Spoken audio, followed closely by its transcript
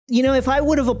if I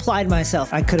would have applied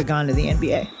myself, I could have gone to the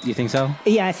NBA. You think so?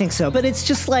 Yeah, I think so. But it's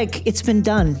just like, it's been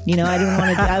done. I didn't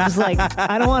want to, I was like,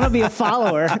 I don't want to be a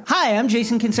follower. Hi, I'm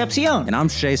Jason Concepcion. And I'm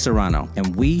Shea Serrano.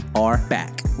 And we are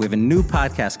back. We have a new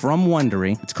podcast from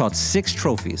Wondery. It's called Six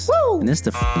Trophies. Woo! And it's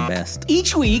the best.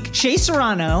 Each week, Shea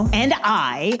Serrano and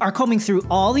I are combing through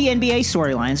all the NBA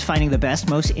storylines, finding the best,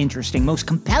 most interesting, most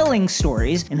compelling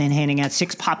stories, and then handing out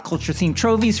 6 pop culture themed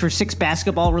trophies for 6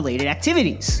 basketball related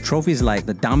activities. Trophies like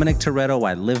the Dominic Toretto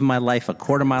I Live My Life a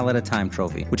Quarter Mile at a Time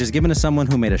trophy, which is given to someone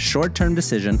who made a short-term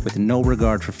decision with no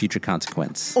regard for future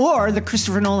consequence. Or the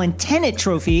Christopher Nolan Tenet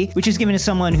trophy, which is given to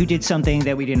someone who did something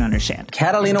that we didn't understand.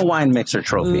 Catalina Wine Mixer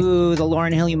trophy. Ooh, the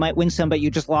Lauryn Hill, you might win some, but you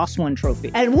just lost one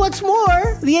trophy. And what's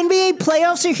more, the NBA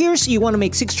playoffs are here, so you want to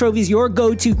make Six Trophies your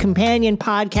go-to companion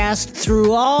podcast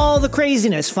through all the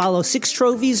craziness. Follow Six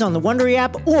Trophies on the Wondery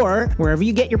app or wherever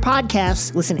you get your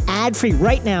podcasts. Listen ad-free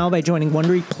right now by joining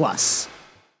Wondery Plus.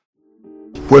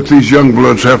 What these young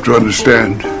bloods have to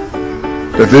understand,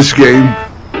 that this game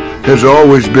has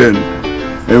always been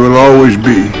and will always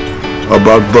be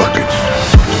about buckets.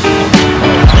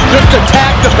 Just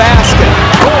attack the basket.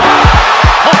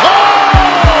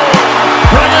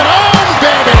 Bring it home,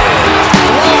 baby!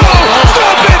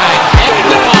 Stop it!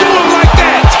 Don't do it like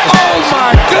that! Oh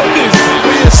my goodness!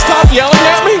 Will you stop yelling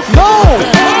at me? No!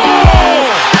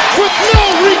 With no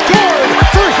regard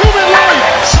for human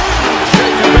life!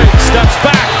 Steps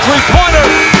back, three-pointer,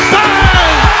 bang!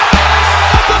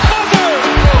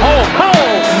 Oh,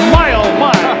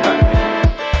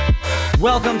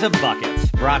 Welcome to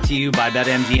Buckets, brought to you by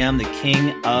BetMGM, the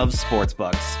king of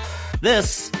sportsbooks.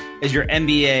 This is your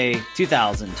NBA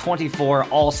 2024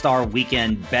 All-Star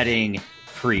Weekend betting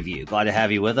preview. Glad to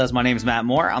have you with us. My name is Matt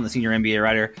Moore. I'm the senior NBA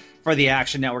writer for the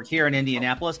Action Network here in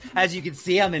Indianapolis. As you can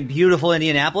see, I'm in beautiful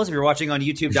Indianapolis. If you're watching on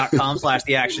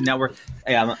youtube.com/the Action Network,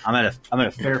 hey, I'm at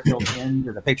a Fairfield Inn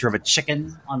with a picture of a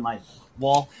chicken on my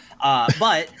wall.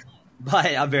 But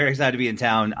I'm very excited to be in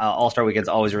town. All-Star Weekend's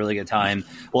always a really good time.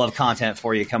 We'll have content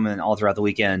for you coming all throughout the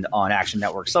weekend on Action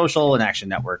Network Social and Action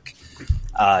Network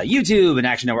YouTube and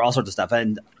Action Network, all sorts of stuff.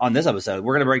 And on this episode,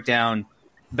 we're going to break down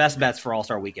best bets for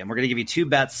All-Star Weekend. We're going to give you two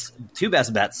best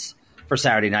bets for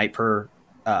Saturday night per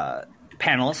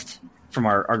panelist from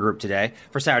our group today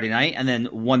for Saturday night, and then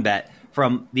one bet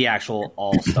from the actual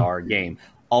All-Star game.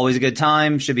 Always a good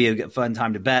time. Should be a fun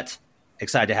time to bet.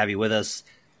 Excited to have you with us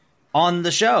on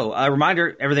the show. A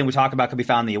reminder, everything we talk about can be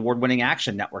found in the award-winning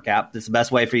Action Network app. This is the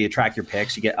best way for you to track your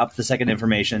picks. You get up-to-the-second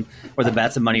information where the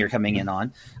bets and money are coming in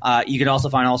on. You can also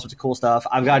find all sorts of cool stuff.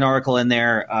 I've got an article in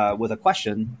there with a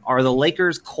question. Are the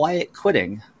Lakers quiet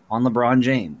quitting on LeBron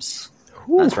James?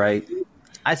 That's right.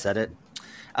 I said it.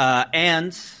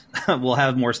 And we'll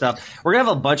have more stuff. We're going to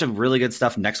have a bunch of really good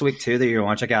stuff next week, too, that you're going to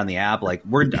want to check out in the app. Like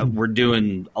we're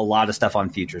doing a lot of stuff on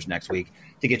futures next week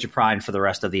to get you primed for the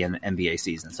rest of the NBA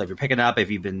season. So if you're picking up, if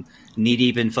you've been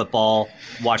knee-deep in football,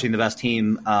 watching the best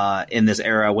team in this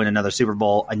era win another Super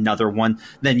Bowl, another one,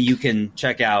 then you can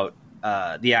check out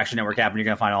the Action Network app, and you're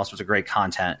going to find all sorts of great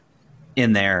content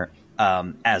in there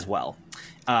as well.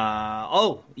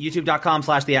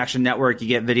 YouTube.com/the Action Network. You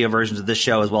get video versions of this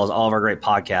show as well as all of our great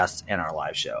podcasts and our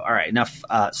live show. All right, enough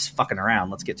fucking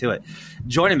around. Let's get to it.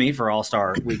 Joining me for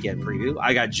All-Star Weekend preview,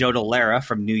 I got Joe Delara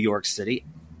from New York City,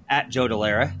 at Joe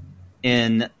Delara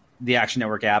in the Action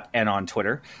Network app and on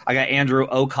Twitter. I got Andrew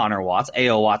O'Connor Watts,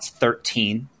 AO Watts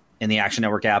 13 in the Action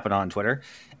Network app and on Twitter.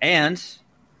 And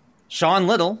Sean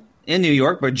Little in New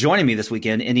York, but joining me this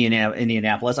weekend in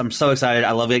Indianapolis. I'm so excited.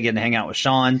 I love getting to hang out with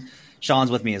Sean.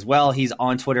 Sean's with me as well. He's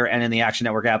on Twitter and in the Action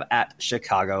Network app at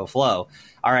Chicago Flow.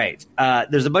 All right.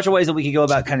 There's a bunch of ways that we could go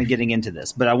about kind of getting into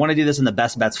this, but I want to do this in the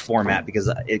best bets format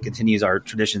because it continues our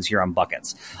traditions here on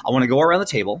Buckets. I want to go around the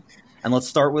table, and let's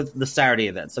start with the Saturday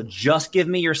event. So just give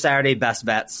me your Saturday best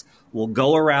bets. We'll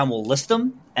go around, we'll list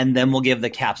them, and then we'll give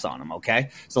the caps on them, okay?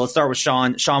 So let's start with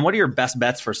Sean. Sean, what are your best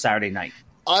bets for Saturday night?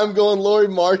 I'm going Lauri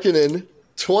Markkanen,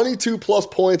 22-plus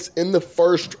points in the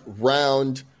first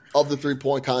round of the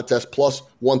three-point contest, plus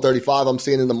 135 I'm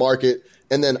seeing in the market.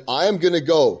 And then I am going to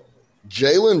go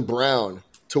Jaylen Brown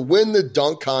to win the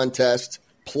dunk contest,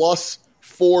 plus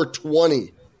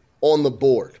 420 on the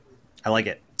board. I like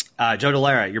it. Joe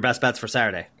Delara, your best bets for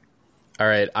Saturday. All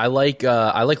right, I like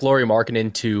Lauri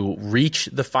Markkanen to reach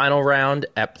the final round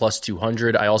at plus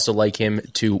 200. I also like him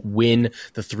to win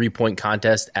the three-point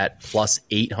contest at plus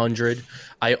 800.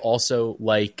 I also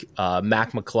like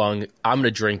Mac McClung. I'm going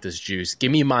to drink this juice.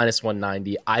 Give me minus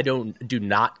 190. I do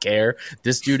not care.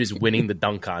 This dude is winning the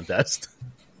dunk contest.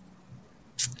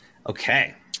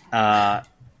 Okay.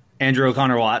 Andrew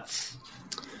O'Connor Watts,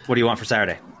 what do you want for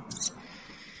Saturday?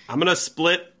 I'm going to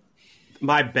split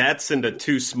my bets into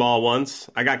two small ones.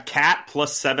 I got Cat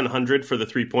plus 700 for the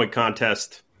 3-point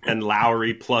contest and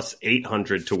Lowry plus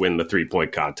 800 to win the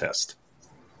 3-point contest.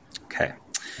 Okay.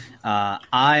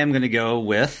 I am going to go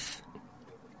with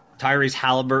Tyrese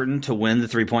Halliburton to win the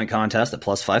 3-point contest at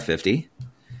plus 550.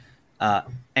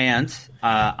 And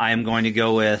I am going to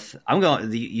go with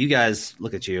you guys,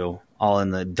 look at you all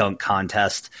in the dunk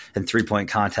contest and 3-point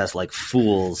contest like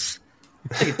fools.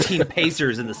 Like a Team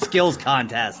Pacers in the skills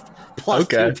contest plus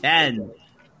 210.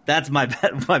 That's my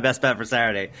best bet for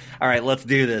Saturday. All right, let's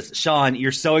do this. Sean,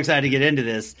 you're so excited to get into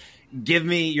this. Give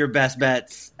me your best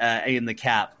bets in the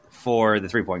cap for the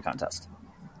 3-point contest.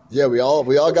 Yeah, we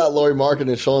all got Lauri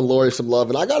Markkanen showing Lauri some love,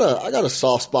 and I got a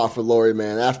soft spot for Lauri,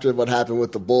 man. After what happened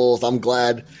with the Bulls, I'm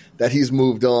glad that he's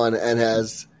moved on and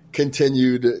has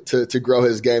continued to grow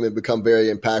his game and become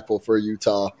very impactful for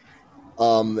Utah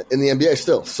in the NBA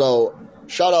still. So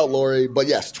shout out Lauri, but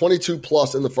yes, 22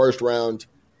 plus in the first round,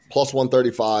 plus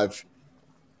 135.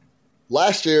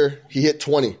 Last year, he hit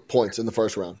 20 points in the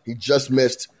first round. He just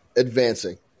missed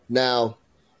advancing. Now,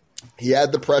 he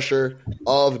had the pressure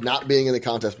of not being in the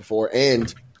contest before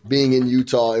and being in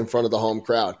Utah in front of the home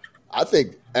crowd. I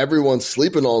think everyone's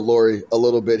sleeping on Lauri a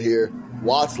little bit here.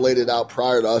 Watts laid it out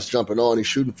prior to us jumping on. He's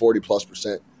shooting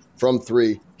 40+% from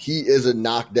three. He is a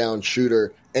knockdown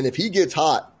shooter. And if he gets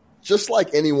hot, just like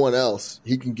anyone else,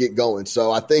 he can get going.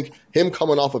 So I think him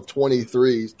coming off of 20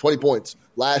 points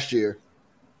last year,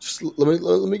 just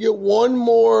let me get one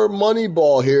more money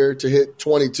ball here to hit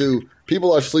 22.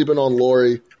 People are sleeping on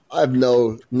Lauri. I have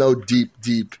no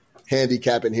deep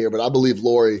handicap in here, but I believe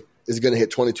Lauri is going to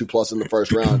hit 22 plus in the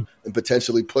first round and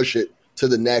potentially push it to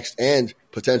the next and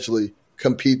potentially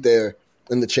compete there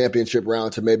in the championship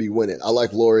round to maybe win it. I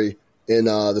like Lauri in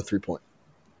the 3-point.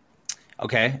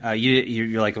 Okay,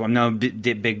 you're like, well, I'm no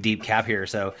big deep cap here,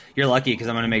 so you're lucky because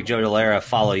I'm going to make Joe Delera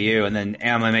follow you, and then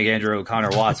I'm going to make Andrew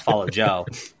O'Connor Watts follow Joe,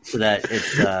 so that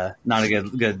it's not a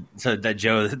good so that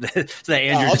Joe so that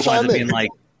Andrew just winds up being like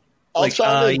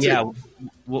yeah.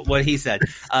 What he said.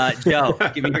 Joe,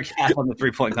 give me your cap on the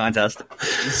 3-point contest.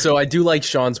 So I do like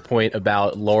Sean's point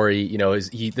about Lauri. You know,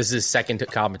 this is his second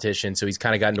competition, so he's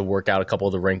kind of gotten to work out a couple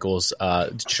of the wrinkles.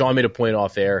 Sean made a point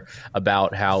off air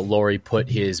about how Lauri put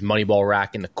his Moneyball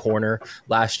rack in the corner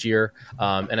last year,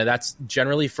 and that's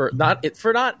generally for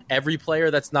not every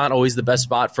player. That's not always the best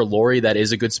spot for Lauri. That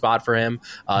is a good spot for him.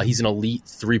 He's an elite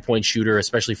 3-point shooter,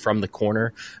 especially from the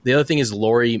corner. The other thing is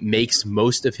Lauri makes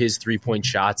most of his 3-point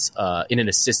shots in an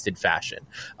assisted fashion.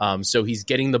 So he's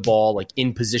getting the ball like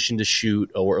in position to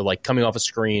shoot or like coming off a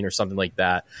screen or something like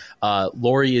that.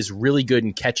 Lauri is really good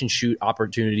in catch and shoot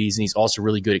opportunities, and he's also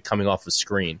really good at coming off a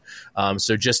screen.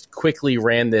 So just quickly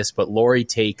ran this, but Lauri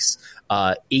takes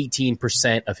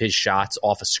 18% of his shots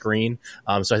off a screen.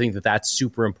 So I think that's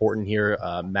super important here.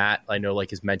 Matt, I know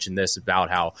has mentioned this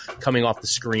about how coming off the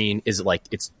screen is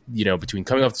it's, between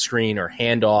coming off the screen or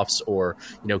handoffs or,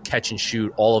 catch and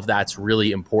shoot, all of that's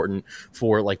really important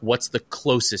for what's the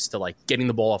closest to getting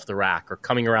the ball off the rack or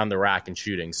coming around the rack and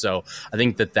shooting. So I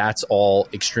think that's all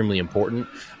extremely important.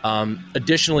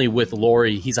 Additionally, with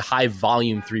Lauri, he's a high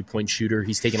volume 3-point shooter.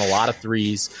 He's taken a lot of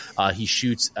threes. He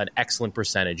shoots an excellent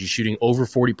percentage. He's shooting over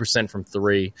 40% from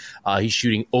three. He's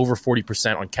shooting over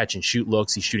 40% on catch and shoot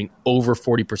looks. He's shooting over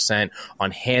 40%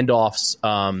 on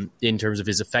handoffs in terms of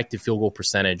his effective field goal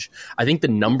percentage. I think the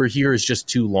number here is just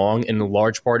too long, and in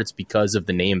large part it's because of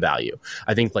the name value.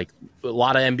 I think a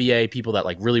lot of NBA people that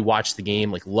really watch the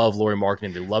game love Lauri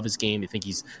Markkanen. They love his game. They think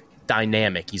he's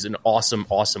dynamic. He's an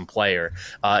awesome player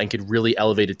and could really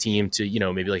elevate a team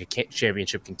to maybe a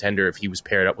championship contender if he was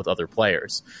paired up with other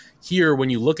players. Here,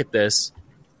 when you look at this,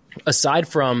 aside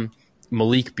from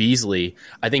Malik Beasley,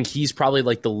 I think he's probably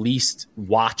the least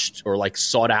watched or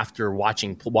sought after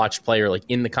watched player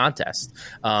in the contest.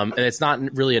 And it's not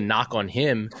really a knock on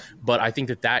him, but I think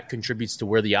that contributes to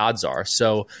where the odds are.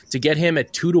 So to get him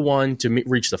at 2-1 to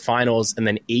reach the finals and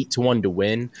then 8-1 to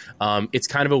win, it's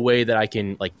kind of a way that I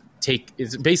can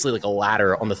it's basically a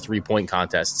ladder on the 3-point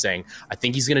contest saying, I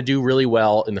think he's going to do really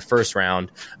well in the first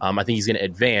round. I think he's going to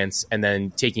advance, and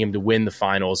then taking him to win the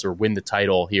finals or win the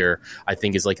title here, I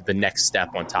think is the next step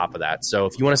on top of that. So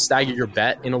if you want to stagger your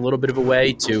bet in a little bit of a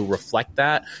way to reflect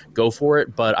that, go for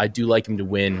it. But I do like him to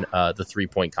win the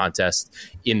 3-point contest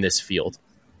in this field.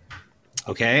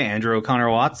 Okay. Andrew O'Connor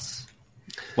Watts.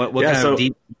 What kind of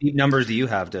deep numbers do you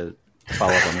have to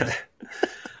follow up on this?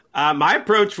 My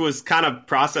approach was kind of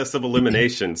process of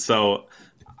elimination. So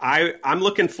I'm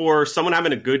looking for someone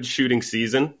having a good shooting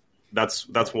season. That's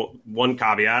one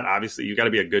caveat. Obviously, you got to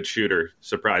be a good shooter.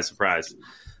 Surprise, surprise.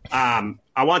 I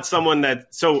want someone that –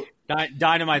 so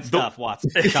dynamite stuff,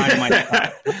 Watson. Dynamite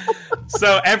stuff.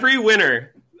 So every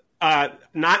winner,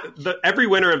 every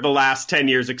winner of the last 10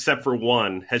 years except for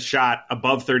one has shot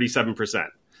above 37%.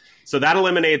 So that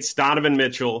eliminates Donovan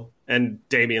Mitchell and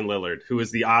Damian Lillard, who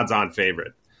is the odds-on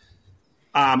favorite.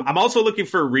 I'm also looking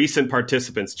for recent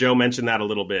participants. Joe mentioned that a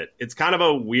little bit. It's kind of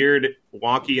a weird,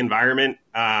 wonky environment.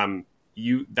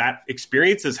 That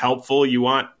experience is helpful. You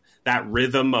want that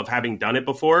rhythm of having done it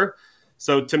before.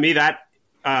 So to me, that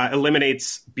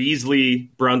eliminates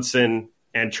Beasley, Brunson,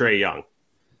 and Trae Young.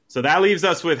 So that leaves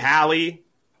us with Hallie,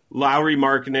 Lauri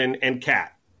Markkanen, and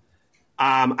Cat.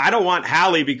 I don't want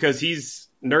Hallie because he's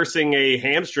nursing a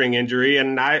hamstring injury,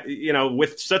 and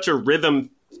with such a rhythm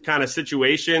kind of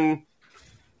situation,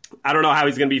 I don't know how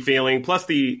he's going to be feeling. Plus,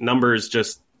 the number is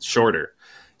just shorter.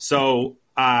 So,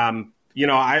 I'm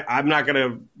not going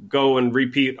to go and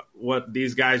repeat what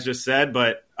these guys just said,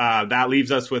 but that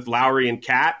leaves us with Lauri and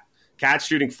Cat. Cat's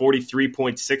shooting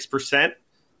 43.6%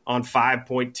 on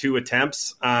 5.2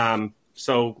 attempts.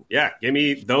 So, yeah, give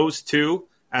me those two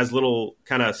as little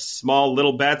kind of small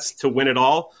little bets to win it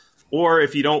all. Or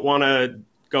if you don't want to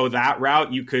go that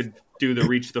route, you could do the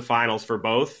reach the finals for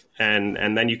both,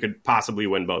 and then you could possibly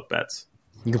win both bets.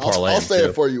 You can parlay. I'll say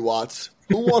it for you, Watts.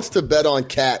 Who wants to bet on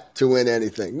Cat to win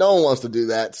anything? No one wants to do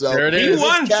that. So he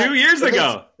won 2 years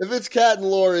ago. If it's Cat and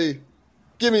Laurie,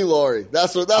 give me Laurie.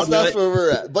 That's where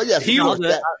we're at. But yes, he won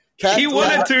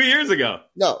it 2 years ago.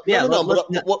 No.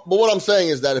 But what I'm saying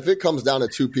is that if it comes down to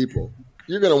two people,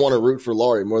 you're going to want to root for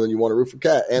Laurie more than you want to root for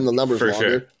Cat, and the numbers for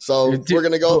longer. Sure. So we're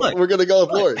going to go. We're going to go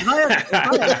with Laurie.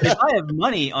 If I have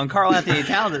money on Karl Anthony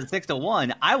Towns at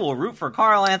 6-1, I will root for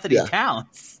Karl Anthony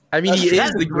Towns. I mean, he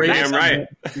is the greatest,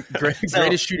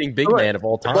 greatest shooting big man of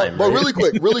all time. But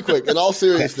really quick, in all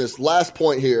seriousness, last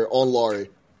point here on Laurie.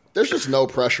 There's just no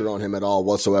pressure on him at all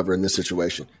whatsoever in this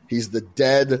situation. He's the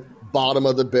dead bottom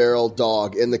of the barrel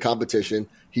dog in the competition.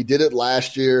 He did it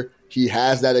last year. He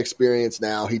has that experience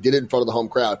now. He did it in front of the home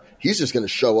crowd. He's just going to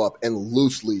show up and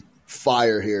loosely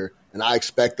fire here, and I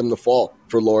expect them to fall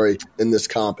for Laurie in this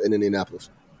comp in Indianapolis.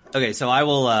 Okay, so I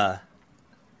will I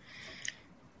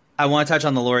want to touch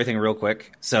on the Laurie thing real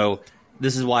quick. So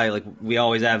this is why we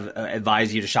always have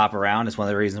advise you to shop around. It's one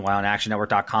of the reasons why on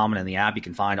actionnetwork.com and in the app you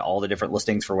can find all the different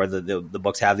listings for whether the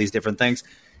books have these different things.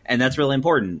 And that's really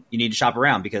important. You need to shop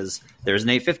around because there's an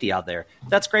 850 out there.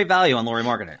 That's great value on Lauri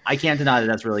Markkanen. I can't deny that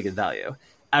that's really good value.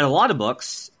 At a lot of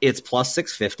books, it's plus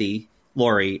 650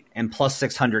 Laurie and plus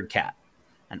 600 Cat.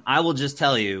 And I will just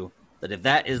tell you that if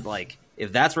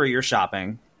that's where you're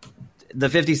shopping, the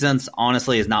 50 cents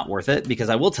honestly is not worth it, because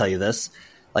I will tell you this.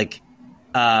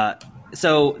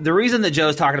 So the reason that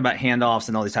Joe's talking about handoffs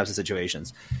and all these types of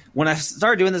situations, when I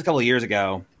started doing this a couple of years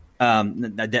ago,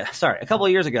 I'm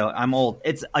old.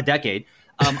 It's a decade.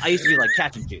 I used to be like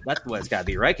catch and shoot. That's what it's got to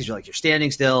be, right? Because you're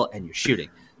standing still and you're shooting.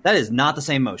 That is not the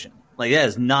same motion. That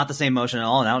is not the same motion at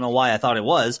all. And I don't know why I thought it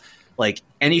was.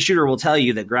 Any shooter will tell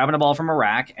you that grabbing a ball from a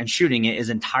rack and shooting it is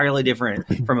entirely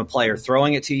different from a player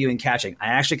throwing it to you and catching. I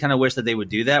actually kind of wish that they would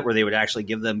do that, where they would actually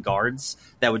give them guards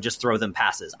that would just throw them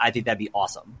passes. I think that'd be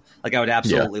awesome. I would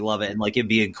absolutely love it. And it'd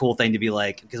be a cool thing to be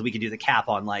because we could do the cap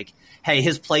on hey,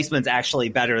 his placement's actually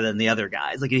better than the other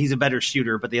guys. He's a better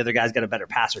shooter, but the other guy's got a better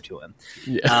passer to him.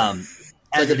 Yeah. It's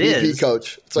like a BP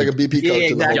coach. It's like a BP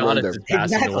coach in the home run there.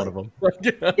 Exactly. One of them.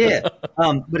 Yeah.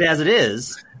 But as it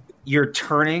is, you're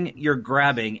turning, you're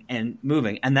grabbing and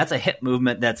moving. And that's a hip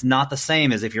movement that's not the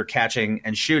same as if you're catching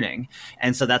and shooting.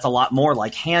 And so that's a lot more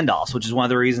like handoffs, which is one of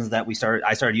the reasons that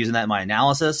I started using that in my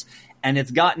analysis. And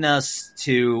it's gotten us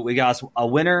we got us a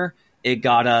winner. It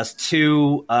got us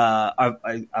to a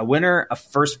winner, a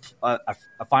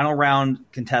final round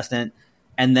contestant.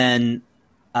 And then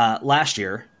last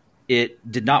year,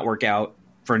 it did not work out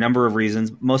for a number of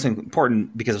reasons. Most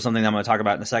important because of something that I'm going to talk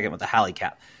about in a second with the Hallie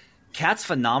cap. Cat's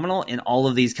phenomenal in all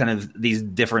of these these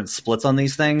different splits on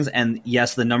these things. And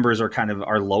yes, the numbers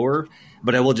are lower,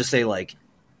 but I will just say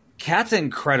Cat's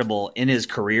incredible in his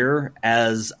career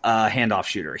as a handoff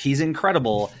shooter. He's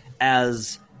incredible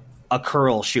as a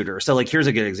curl shooter. So here's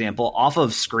a good example off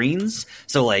of screens.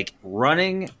 So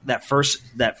running that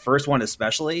first one,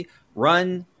 especially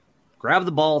run, grab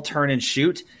the ball, turn and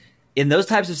shoot in those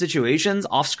types of situations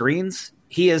off screens.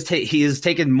 He has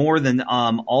taken more than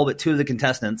all but two of the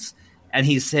contestants, and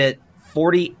he's hit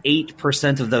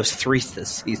 48% of those threes this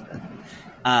season.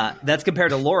 That's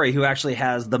compared to Laurie, who actually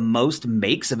has the most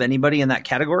makes of anybody in that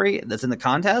category that's in the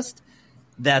contest.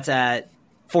 That's at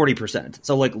 40%.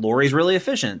 So Laurie's really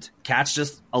efficient. Cat's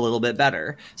just a little bit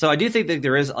better. So I do think that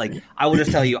there is I will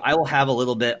just tell you, I will have a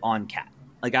little bit on Cat.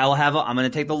 I'm going to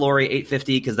take the Laurie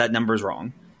 850 because that number's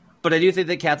wrong. But I do think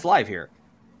that Cat's live here.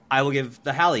 I will give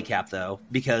the Hallie cap, though,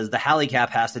 because the Hallie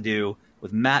cap has to do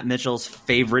with Matt Mitchell's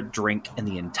favorite drink in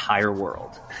the entire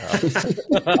world.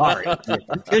 Sorry, the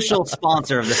official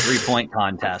sponsor of the 3-point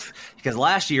contest. Because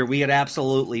last year we had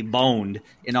absolutely boned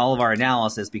in all of our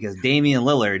analysis because Damian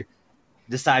Lillard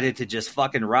decided to just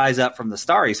fucking rise up from the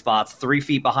starry spots 3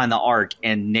 feet behind the arc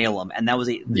and nail them. And that was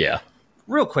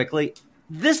real quickly.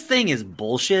 This thing is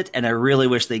bullshit, and I really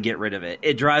wish they get rid of it.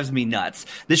 It drives me nuts.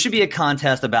 This should be a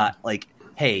contest about, like,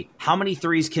 hey, how many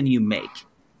threes can you make?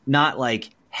 Not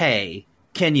like, hey,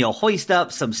 can you hoist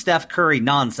up some Steph Curry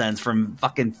nonsense from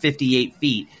fucking 58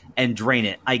 feet and drain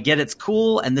it? I get it's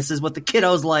cool, and this is what the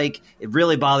kiddos like. It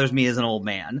really bothers me as an old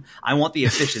man. I want the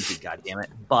efficiency, goddammit.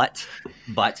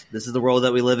 But this is the world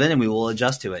that we live in, and we will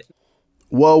adjust to it.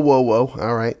 Whoa.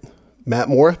 All right. Matt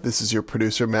Moore, this is your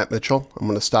producer, Matt Mitchell. I'm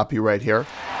going to stop you right here.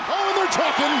 Oh, they're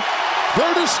talking.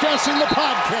 They're discussing the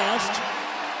podcast.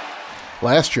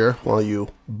 Last year, while you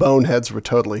boneheads were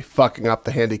totally fucking up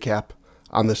the handicap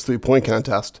on this 3-point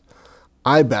contest,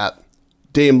 I bet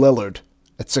Dame Lillard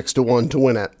at 6-1 to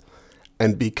win it.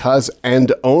 And because,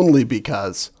 and only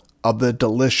because, of the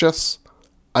delicious,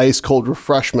 ice-cold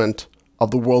refreshment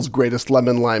of the world's greatest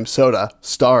lemon lime soda,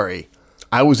 Starry,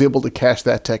 I was able to cash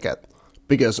that ticket.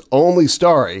 Because only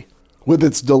Starry, with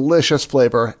its delicious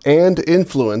flavor and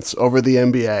influence over the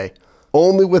NBA,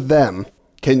 only with them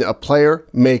can a player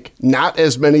make not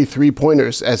as many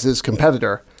 3-pointers as his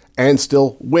competitor and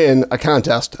still win a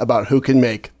contest about who can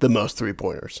make the most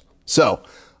 3-pointers. So,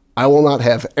 I will not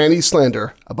have any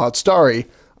slander about Starry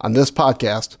on this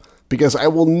podcast because I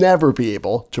will never be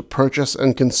able to purchase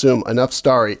and consume enough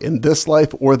Starry in this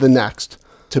life or the next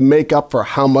to make up for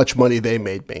how much money they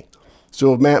made me.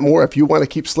 So, Matt Moore, if you want to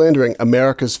keep slandering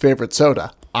America's favorite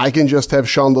soda, I can just have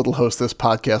Sean Little host this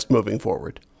podcast moving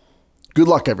forward. Good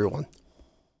luck, everyone.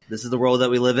 This is the world that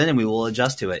we live in, and we will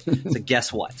adjust to it. So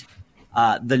guess what?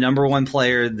 The number one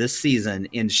player this season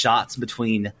in shots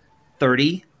between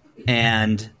 30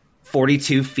 and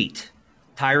 42 feet,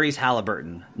 Tyrese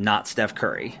Halliburton, not Steph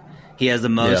Curry. He has the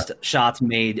most shots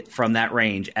made from that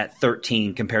range at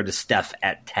 13 compared to Steph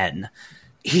at 10.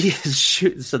 He is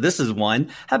shooting. So this is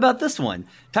one. How about this one?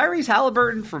 Tyrese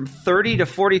Halliburton from 30 to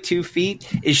 42 feet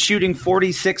is shooting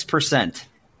 46%.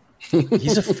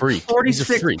 He's a freak.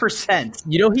 46%.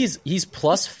 You know, he's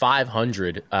plus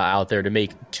 500 out there to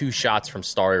make 2 shots from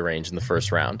Starry range in the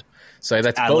first round. So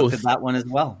that's I both. looked at that one as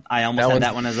well. I almost had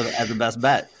that one as the best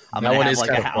bet. I'm going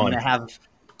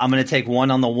to take one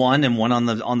on the 1 and one on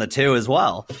the 2 as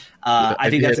well.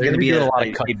 I think that's going to be a lot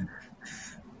of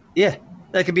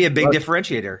that could be a big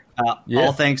differentiator.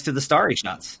 All thanks to the Starry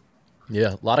shots.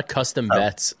 Yeah, a lot of custom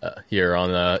bets here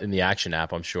on in the Action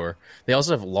app, I'm sure. They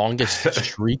also have longest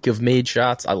streak of made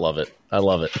shots. I love it.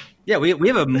 Yeah, we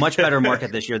have a much better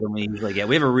market this year than we usually get.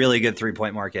 We have a really good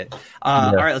 3-point market.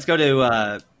 All right, let's go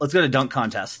to dunk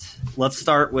contest. Let's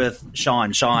start with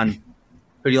Sean. Sean,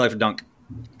 who do you like for dunk?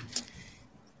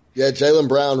 Yeah, Jaylen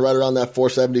Brown right around that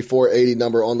 470, 480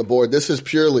 number on the board. This is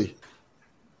purely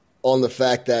on the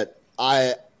fact that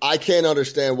I can't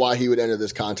understand why he would enter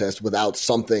this contest without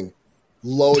something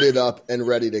loaded up and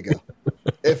ready to go.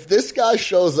 If this guy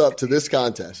shows up to this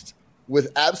contest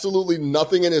with absolutely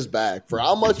nothing in his bag, for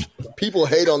how much people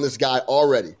hate on this guy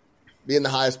already, being the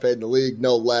highest paid in the league,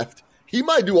 no left, he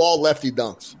might do all lefty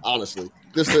dunks, honestly.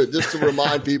 Just to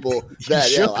remind people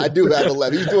that, I do have a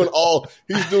left.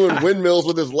 He's doing windmills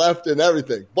with his left and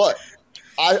everything. But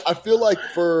I feel like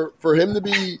for him to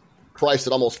be priced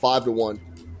at almost 5-1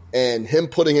 and him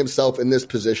putting himself in this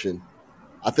position,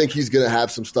 I think he's going to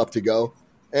have some stuff to go.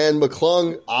 And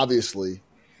McClung obviously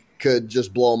could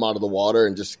just blow him out of the water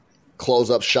and just close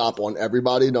up shop on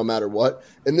everybody no matter what.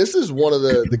 And this is one of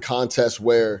the contests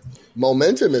where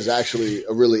momentum is actually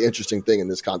a really interesting thing in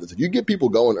this contest. If you get people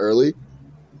going early,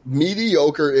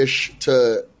 mediocre-ish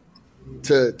to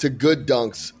good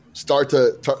dunks start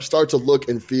to look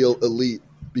and feel elite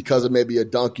because of maybe a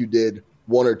dunk you did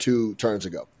 1 or 2 turns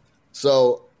ago.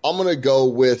 So I'm going to go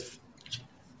with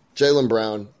Jaylen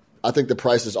Brown. I think the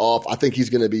price is off. I think he's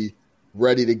going to be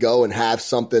ready to go and have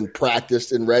something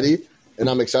practiced and ready, and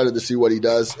I'm excited to see what he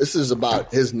does. This is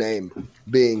about his name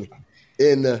being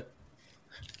in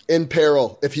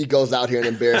peril if he goes out here and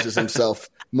embarrasses himself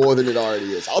more than it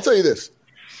already is. I'll tell you this.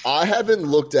 I haven't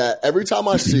looked at – every time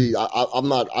I see –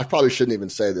 I probably shouldn't even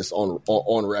say this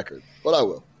on record, but I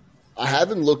will. I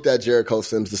haven't looked at Jericho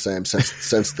Sims the same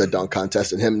since the dunk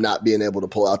contest and him not being able to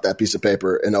pull out that piece of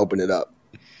paper and open it up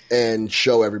and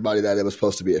show everybody that it was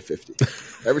supposed to be at 50.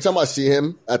 Every time I see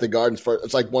him at the Gardens,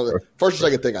 it's like one of the first or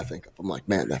second thing I think of. I'm like,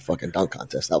 man, that fucking dunk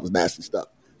contest, that was nasty stuff.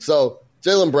 So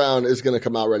Jaylen Brown is going to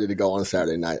come out ready to go on a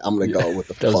Saturday night. I'm going to go with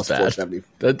the plus 470,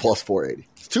 plus 480.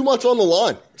 It's too much on the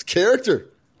line. It's character.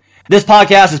 This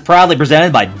podcast is proudly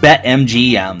presented by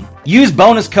BetMGM. Use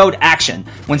bonus code ACTION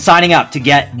when signing up to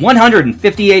get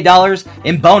 $158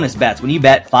 in bonus bets when you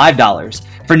bet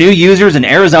 $5. For new users in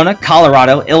Arizona,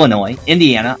 Colorado, Illinois,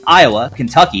 Indiana, Iowa,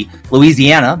 Kentucky,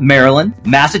 Louisiana, Maryland,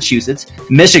 Massachusetts,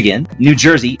 Michigan, New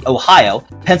Jersey, Ohio,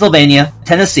 Pennsylvania,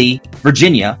 Tennessee,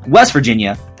 Virginia, West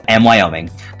Virginia, and Wyoming.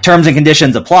 Terms and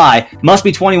conditions apply. Must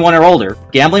be 21 or older.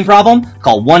 Gambling problem?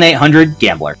 Call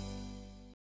 1-800-GAMBLER.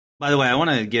 By the way, I want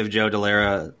to give Joe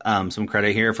Delara some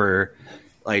credit here for,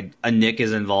 like, a Nick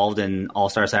is involved in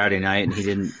All-Star Saturday Night and he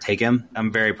didn't take him.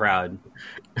 I'm very proud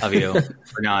of you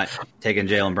for not taking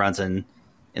Jalen Brunson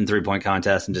in three-point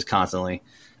contests and just constantly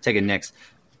taking Knicks.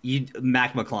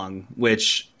 Mac McClung,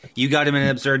 which you got him an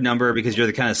absurd number because you're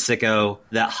the kind of sicko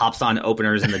that hops on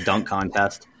openers in the dunk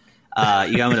contest.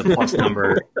 You got him at a plus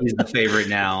number. He's the favorite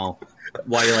now.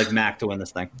 Why do you like Mac to win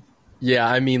this thing? Yeah,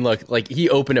 I mean, look, like he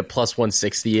opened at plus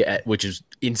 160, which is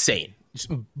insane.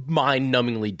 Just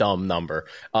mind-numbingly dumb number.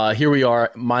 Here we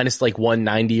are, minus like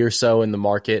 190 or so in the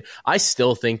market. I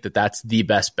still think that that's the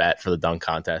best bet for the dunk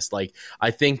contest. Like, I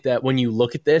think that when you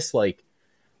look at this, like,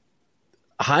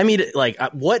 Jaime,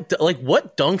 what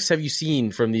dunks have you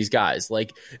seen from these guys?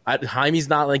 Like, Jaime's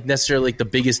not like necessarily like the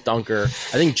biggest dunker.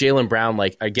 I think Jaylen Brown,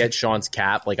 like, I get Sean's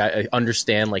cap. Like, I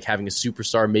understand like having a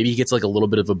superstar. Maybe he gets like a little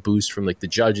bit of a boost from like the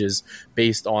judges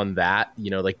based on that. You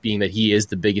know, like being that he is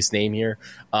the biggest name here.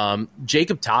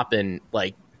 Jacob Toppin,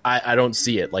 like, I don't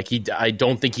see it. Like I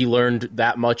don't think he learned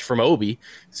that much from Obi.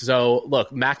 So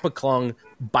look, Mac McClung,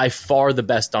 by far the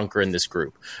best dunker in this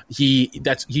group. He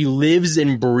lives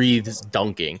and breathes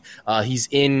dunking. He's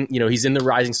in the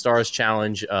Rising Stars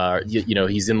Challenge.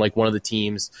 He's in like one of the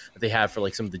teams that they have for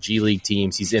like some of the G League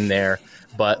teams. He's in there,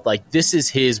 but like this is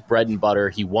his bread and butter.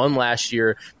 He won last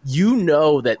year. You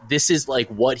know that this is like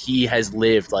what he has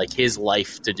lived like his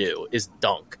life to do is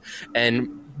dunk.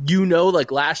 And you know,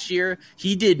 like last year,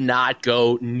 he did not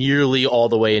go nearly all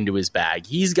the way into his bag.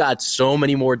 He's got so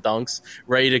many more dunks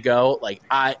ready to go. Like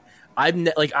I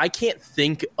can't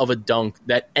think of a dunk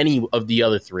that any of the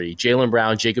other three, Jaylen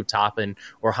Brown, Jacob Toppin,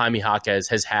 or Jaime Jaquez,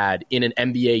 has had in an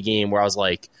NBA game where I was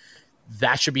like,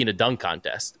 that should be in a dunk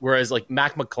contest. Whereas like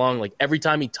Mac McClung, like every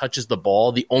time he touches the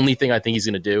ball, the only thing I think he's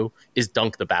going to do is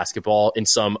dunk the basketball in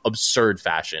some absurd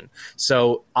fashion.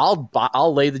 So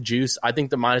I'll lay the juice. I think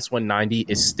the minus 190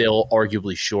 is still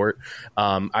arguably short.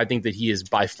 I think that he is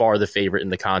by far the favorite in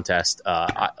the contest.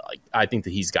 I think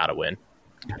that he's got to win.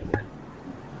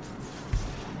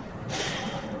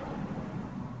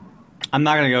 I'm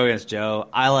not going to go against Joe.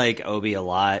 I like Obi a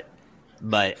lot.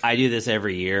 But I do this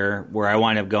every year where I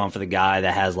wind up going for the guy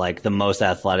that has like the most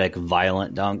athletic,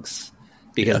 violent dunks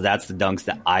because that's the dunks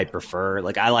that I prefer.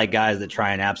 Like I like guys that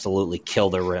try and absolutely kill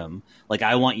the rim. Like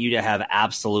I want you to have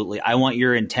I want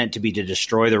your intent to be to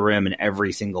destroy the rim in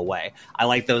every single way. I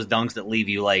like those dunks that leave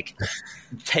you like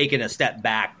taking a step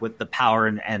back with the power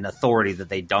and authority that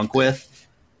they dunk with.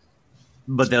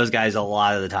 But those guys a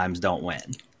lot of the times don't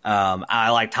win.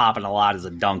 I like Toppin a lot as a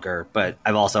dunker, but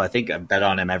I think I've bet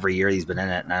on him every year he's been in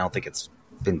it, and I don't think it's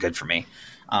been good for me.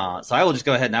 So I will just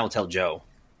go ahead and I will tell Joe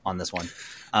on this one.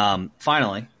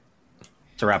 Finally,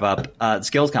 to wrap up,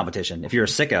 skills competition. If you're a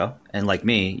sicko and like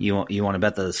me, you want to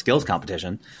bet the skills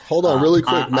competition. Hold on, really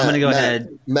quick, I'm going to go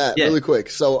ahead. Matt, really quick.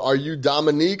 So are you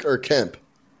Dominique or Kemp?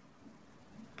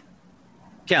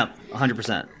 Kemp,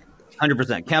 100%.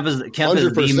 100%. Kemp is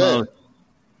the most.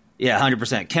 Yeah,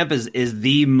 100%. Kemp is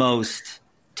the most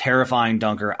terrifying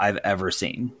dunker I've ever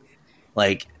seen.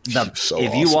 Like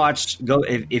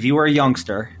if you were a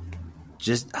youngster,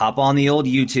 just hop on the old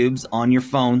YouTubes on your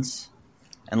phones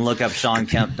and look up Sean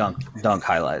Kemp dunk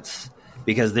highlights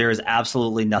because there is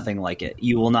absolutely nothing like it.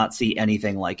 You will not see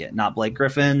anything like it. Not Blake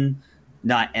Griffin,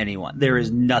 not anyone. There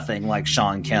is nothing like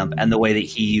Sean Kemp and the way that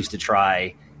he used to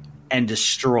try and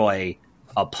destroy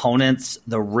opponents,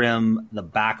 the rim, the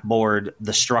backboard,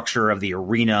 the structure of the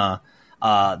arena,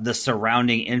 the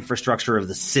surrounding infrastructure of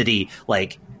the city.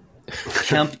 Like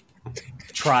Kemp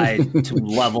tried to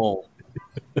level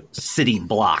city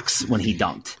blocks when he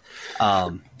dunked.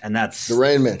 And that's the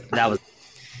Rain Man. That was,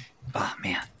 oh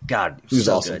man, God, he was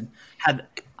so awesome. Good.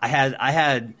 I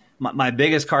had my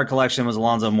biggest card collection was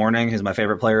Alonzo Mourning, who's my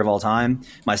favorite player of all time.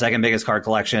 My second biggest card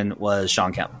collection was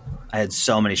Sean Kemp. I had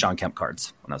so many Sean Kemp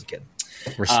cards when I was a kid.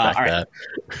 Respect that.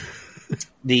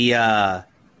 The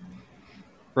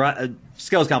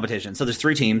skills competition. So there's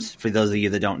 3 teams, for those of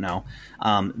you that don't know.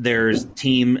 There's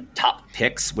team top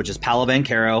picks, which is Paolo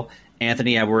Banchero,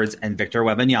 Anthony Edwards, and Victor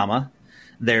Wembanyama.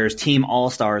 There's team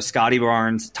all-stars, Scotty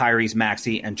Barnes, Tyrese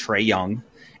Maxey, and Trae Young.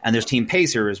 And there's team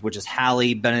pacers, which is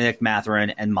Hallie, Benedict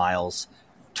Mathurin, and Miles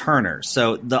Turner.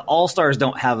 So the all-stars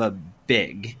don't have a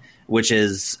big, which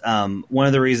is one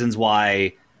of the reasons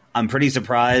why I'm pretty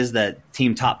surprised that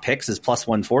team top picks is plus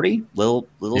 140. Little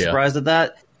surprised at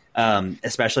that,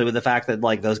 especially with the fact that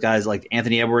like those guys like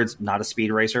Anthony Edwards, not a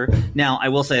speed racer. Now, I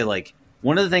will say like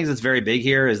one of the things that's very big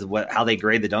here is how they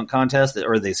grade the dunk contest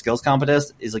or the skills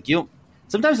contest is like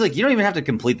sometimes like you don't even have to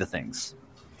complete the things.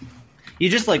 You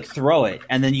just like throw it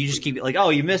and then you just keep like, oh,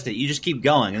 you missed it. You just keep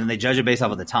going and then they judge it based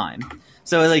off of the time.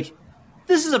 So like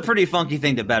this is a pretty funky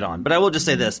thing to bet on. But I will just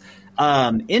say this: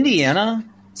 Indiana.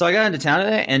 So I got into town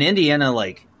today, and Indiana,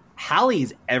 like,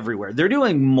 Hallie's everywhere. They're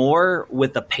doing more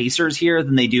with the Pacers here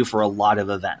than they do for a lot of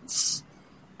events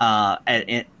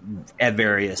at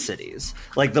various cities.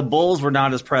 Like, the Bulls were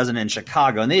not as present in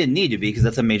Chicago, and they didn't need to be because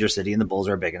that's a major city, and the Bulls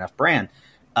are a big enough brand.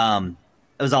 It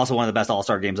was also one of the best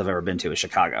All-Star games I've ever been to is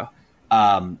Chicago.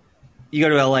 You go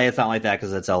to L.A., it's not like that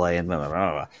because it's L.A. and blah, blah,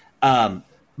 blah, blah.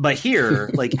 But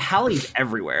here, like, Hallie's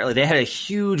everywhere. Like, they had a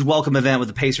huge welcome event with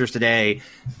the Pacers today.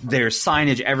 There's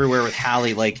signage everywhere with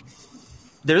Hallie. Like,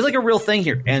 there's, like, a real thing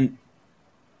here. And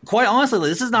quite honestly, like,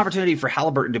 this is an opportunity for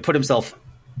Halliburton to put himself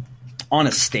on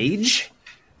a stage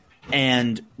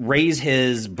and raise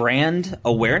his brand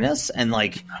awareness. And,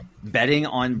 like, betting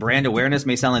on brand awareness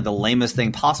may sound like the lamest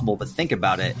thing possible, but think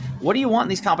about it. What do you want in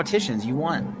these competitions? You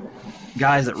want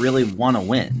guys that really want to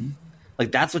win.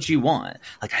 Like, that's what you want.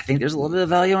 Like, I think there's a little bit of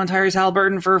value on Tyrese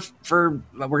Halliburton for we're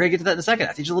going to get to that in a second. I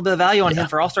think there's a little bit of value on him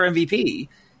for All-Star MVP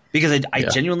because I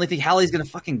genuinely think Hallie's going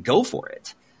to fucking go for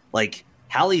it. Like,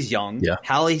 Hallie's young. Yeah.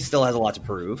 Hallie still has a lot to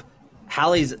prove.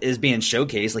 Hallie's is being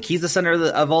showcased. Like, he's the center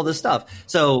of all this stuff.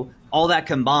 So all that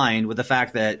combined with the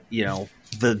fact that, you know,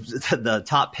 the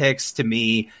top picks to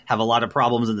me have a lot of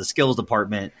problems in the skills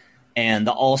department. And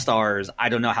the All-Stars, I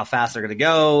don't know how fast they're going to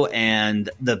go. And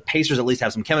the Pacers at least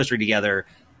have some chemistry together.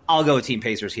 I'll go with Team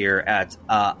Pacers here at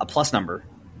a plus number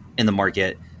in the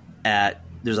market.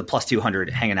 There's a plus 200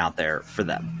 hanging out there for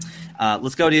them.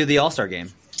 Let's go to the All-Star game.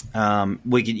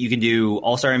 You can do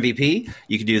All-Star MVP.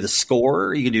 You can do the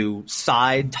score. You can do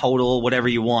side, total, whatever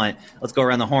you want. Let's go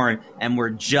around the horn. And we're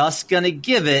just going to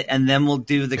give it, and then we'll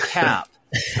do the cap.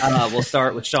 We'll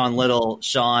start with Sean Little.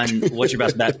 Sean, what's your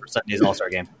best bet for Sunday's All-Star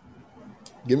game?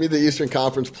 Give me the Eastern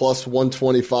Conference plus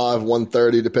 125,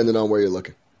 130, depending on where you're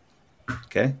looking.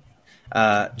 Okay.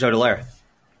 Joe Dallaire.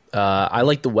 I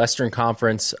like the Western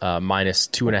Conference minus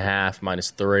 2.5, minus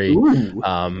 3.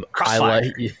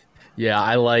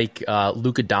 I like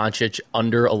Luka Doncic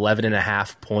under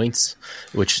 11.5 points,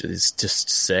 which is just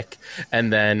sick.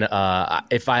 And then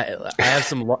if I have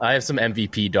some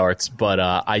MVP darts, but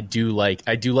I do like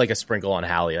a sprinkle on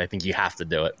Hallie. I think you have to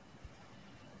do it.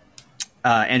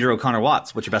 Andrew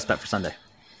O'Connor-Watts, what's your best bet for Sunday?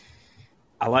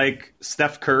 I like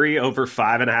Steph Curry over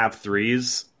 5.5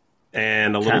 threes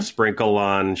and a little sprinkle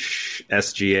on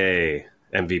SGA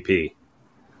MVP.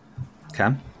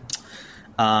 Okay.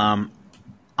 I'm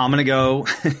gonna go.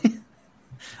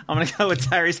 I'm gonna go with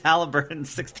Tyrese Halliburton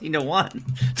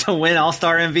 16-1 to win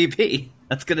All-Star MVP.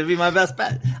 That's gonna be my best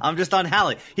bet. I'm just on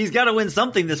Hallie. He's got to win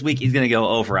something this week. He's gonna go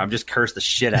over. I'm just cursed the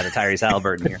shit out of Tyrese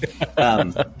Halliburton here.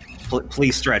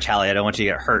 Please stretch, Hallie. I don't want you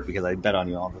to get hurt because I bet on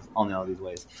you all these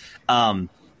ways.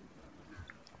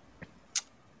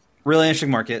 Really interesting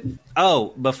market.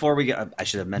 Oh, before we go, I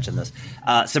should have mentioned this.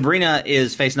 Sabrina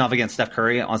is facing off against Steph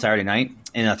Curry on Saturday night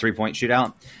in a 3-point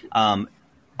shootout.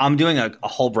 I'm doing a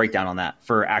whole breakdown on that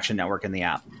for Action Network in the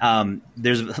app.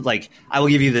 There's like, I will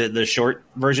give you the short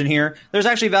version here. There's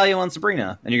actually value on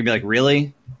Sabrina, and you're gonna be like,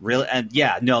 really? And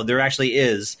yeah, no, there actually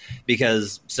is,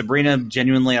 because Sabrina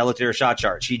genuinely, I looked at her shot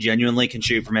chart. She genuinely can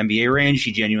shoot from NBA range.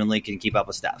 She genuinely can keep up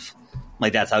with Steph.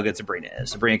 Like, that's how good Sabrina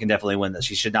is. Sabrina can definitely win this.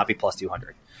 She should not be plus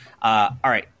 200. All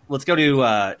right, let's go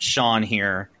to Sean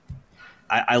here.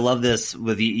 I love this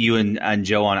with you and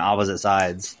Joe on opposite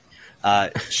sides.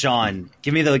 Sean,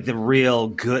 give me the real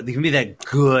good. Give me that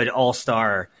good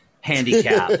All-Star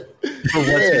handicap for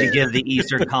what's going to give the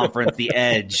Eastern Conference the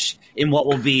edge in what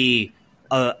will be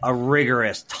a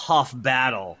rigorous, tough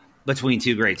battle between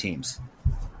two great teams.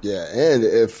 Yeah, and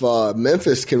if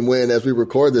Memphis can win as we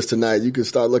record this tonight, you can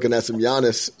start looking at some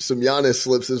Giannis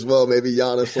slips as well. Maybe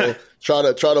Giannis will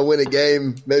try to win a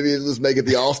game. Maybe let's make it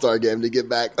the All-Star game to get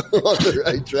back on the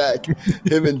right track.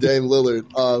 Him and Dame Lillard.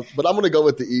 But I'm going to go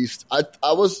with the East. I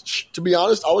was, to be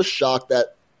honest, I was shocked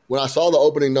that when I saw the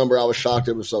opening number, I was shocked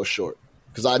it was so short,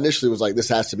 because I initially was like, this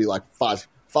has to be like 5.5,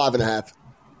 4.5,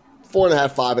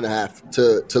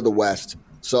 5.5 to the West.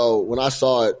 So when I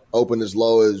saw it open as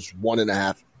low as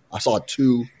 1.5, I saw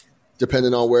 2,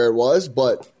 depending on where it was.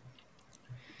 But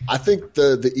I think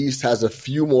the East has a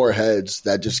few more heads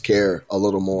that just care a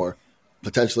little more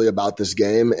potentially about this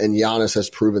game. And Giannis has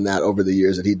proven that over the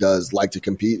years, that he does like to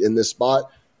compete in this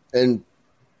spot. And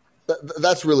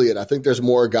that's really it. I think there's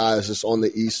more guys just on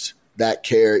the East that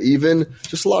care. Even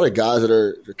just a lot of guys that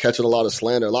are catching a lot of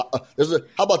slander.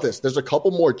 How about this? There's a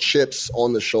couple more chips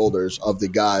on the shoulders of the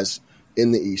guys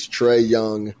in the East. Trae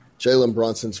Young, Jalen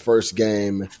Brunson's first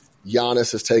game.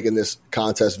 Giannis has taken this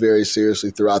contest very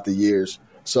seriously throughout the years.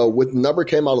 So with the number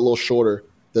came out a little shorter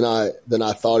than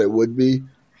I thought it would be,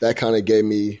 that kind of gave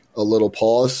me a little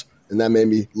pause, and that made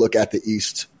me look at the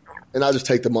East. And I just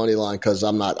take the money line because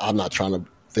I'm not trying to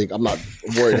think. I'm not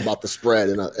worried about the spread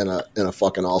in a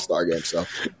fucking All-Star game. So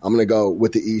I'm going to go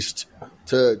with the East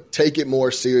to take it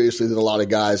more seriously than a lot of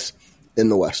guys in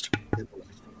the West.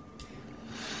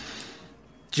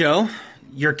 Joe,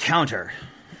 your counter.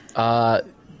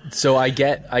 So I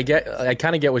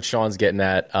kind of get what Sean's getting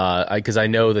at, because I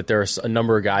know that there's a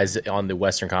number of guys on the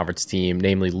Western Conference team,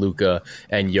 namely Luka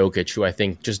and Jokic, who I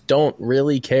think just don't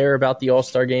really care about the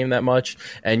All-Star game that much.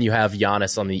 And you have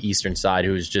Giannis on the Eastern side,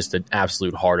 who is just an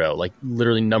absolute hardo, like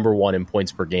literally number one in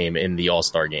points per game in the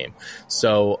All-Star game.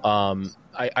 So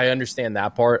I understand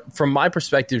that part. From my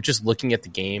perspective, just looking at the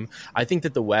game, I think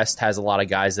that the West has a lot of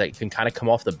guys that can kind of come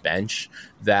off the bench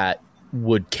that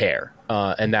would care.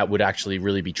 And that would actually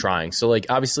really be trying. So, like,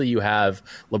 obviously you have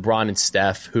LeBron and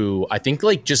Steph, who I think,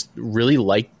 like, just really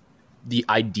like the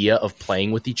idea of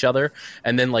playing with each other.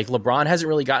 And then, like, LeBron hasn't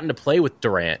really gotten to play with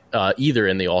Durant either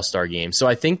in the All-Star game. So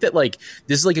I think that, like,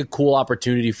 this is, like, a cool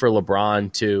opportunity for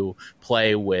LeBron to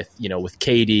play with, with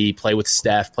KD, play with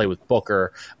Steph, play with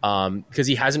Booker, because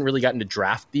he hasn't really gotten to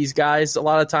draft these guys a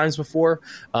lot of times before.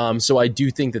 So I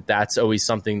do think that that's always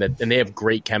something that, and they have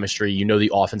great chemistry. The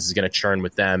offense is going to churn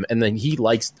with them. And then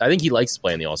I think he likes to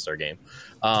play in the All-Star game.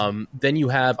 Then you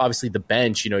have obviously the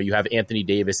bench. You have Anthony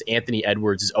Davis. Anthony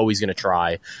Edwards is always going to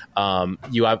try. And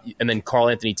then Karl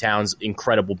Anthony Towns,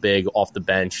 incredible big off the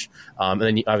bench. And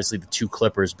then obviously the two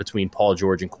Clippers between Paul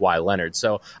George and Kawhi Leonard.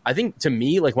 So I think, to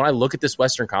me, like, when I look at this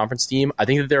Western Conference team, I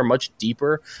think that they're much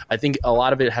deeper. I think a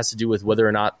lot of it has to do with whether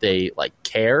or not they, like,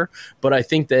 care. But I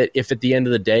think that if at the end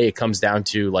of the day it comes down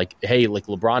to, like, hey, like,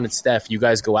 LeBron and Steph, you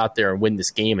guys go out there and win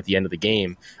this game at the end of the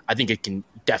game, I think it can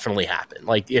definitely happen.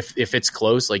 Like, if it's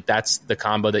close, like, that's the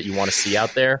combo that you want to see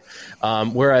out there.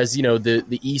 Whereas,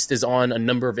 the East is on a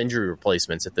number of injury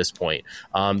replacements at this point.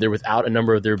 They're without a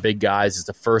number of their big guys. It's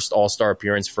the first All-Star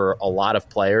appearance for a lot of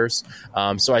players.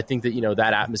 So I think that,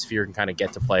 that atmosphere can kind of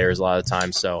get to players a lot of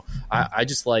times. So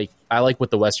I like what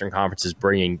the Western Conference is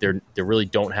bringing. They really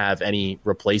don't have any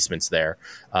replacements there.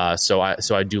 So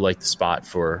I do like the spot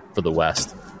for the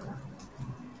West.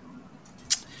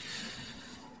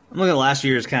 I'm looking at last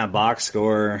year's kind of box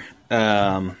score,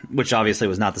 which obviously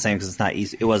was not the same because it's not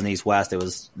East. It wasn't East-West.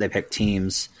 They picked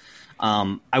teams.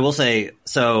 I will say,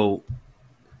 so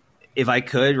if I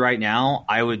could right now,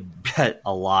 I would bet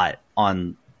a lot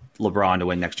on LeBron to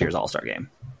win next year's All-Star game.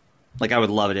 Like, I would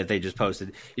love it if they just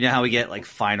posted. You know how we get, like,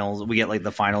 finals? We get, like,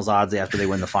 the finals odds after they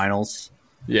win the finals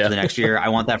for the next year. I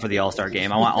want that for the All-Star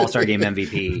game. I want All-Star game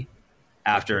MVP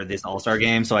after this All-Star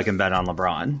game so I can bet on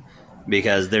LeBron.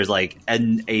 Because there's like there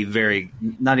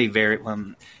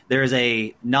is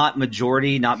a not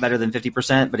majority, not better than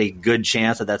 50%, but a good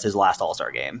chance that that's his last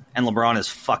All-Star game. And LeBron is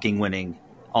fucking winning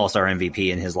All-Star MVP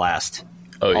in his last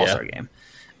All-Star game.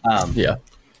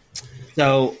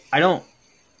 So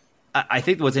I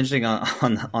think what's interesting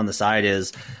on the side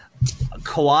is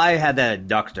Kawhi had that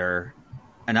adductor,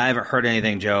 and I haven't heard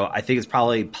anything, Joe. I think it's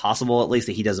probably possible at least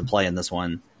that he doesn't play in this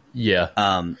one. Yeah.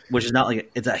 Which is not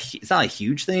like it's not a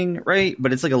huge thing, right?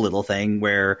 But it's like a little thing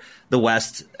where the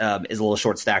West is a little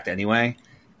short stacked anyway,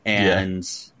 and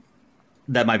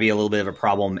that might be a little bit of a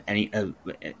problem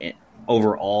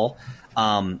overall.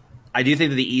 I do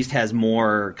think that the East has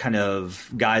more kind of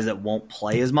guys that won't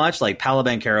play as much. Like Paolo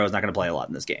Banchero is not going to play a lot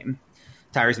in this game.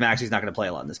 Tyrese Maxey's not going to play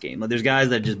a lot in this game. Like, there's guys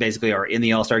that just basically are in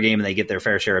the All-Star game and they get their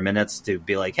fair share of minutes to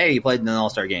be like, hey, you played in an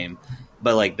All-Star game,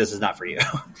 but like this is not for you.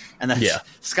 And that's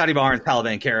Scotty Barnes, Paolo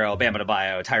Banchero, Bam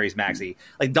Adebayo, Tyrese Maxey.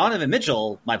 Like Donovan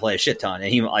Mitchell might play a shit ton,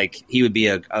 and he would be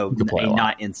a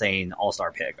not insane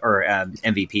All-Star pick or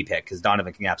MVP pick because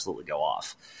Donovan can absolutely go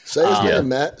off. Say his name,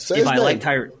 Matt. Say his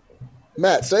name.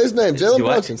 Matt, say his name. Jalen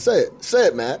Brunson. Say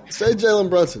it, Matt. Say Jalen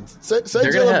Brunson. Say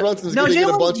Jalen Brunson's going to get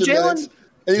a bunch of minutes,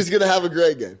 and he's going to have a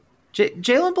great game.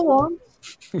 Jalen belongs.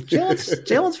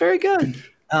 Jalen's very good.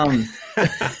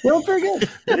 Jalen's very good.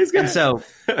 He's good. So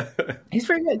he's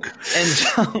very good. And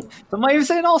so I might even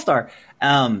say an All-Star.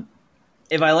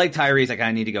 If I like Tyrese, I kind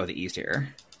of need to go with the East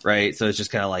here, right? So it's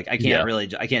just kind of like I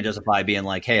can't justify being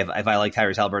like, hey, if I like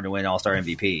Tyrese Halliburton to win All-Star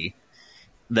MVP,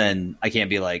 then I can't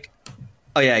be like,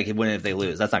 oh yeah, I can win it if they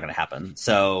lose. That's not going to happen.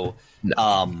 So,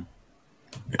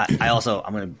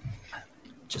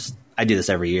 I do this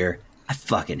every year. I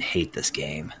fucking hate this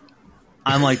game.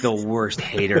 I'm like the worst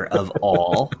hater of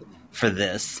all for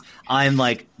this. I'm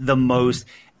like the most,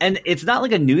 and it's not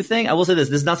like a new thing. I will say this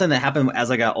is not something that happened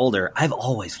as I got older. I've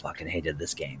always fucking hated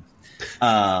this game.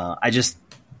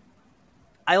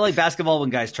 I like basketball when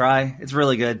guys try. It's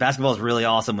really good. Basketball is really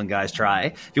awesome when guys try.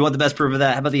 If you want the best proof of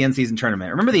that, how about the in-season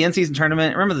tournament? Remember the in-season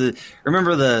tournament?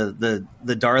 Remember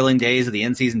the darling days of the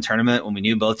in-season tournament when we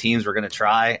knew both teams were going to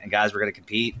try and guys were going to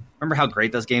compete? Remember how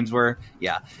great those games were?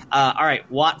 Yeah. All right,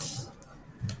 Watts,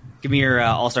 give me your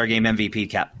All-Star Game MVP,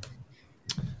 Cap.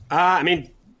 I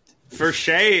mean, for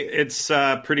Shea, it's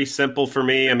pretty simple for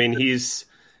me. I mean, he's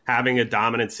having a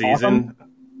dominant season.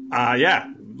 Awesome. Yeah.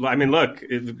 I mean, look,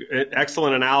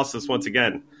 excellent analysis once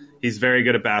again. He's very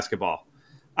good at basketball.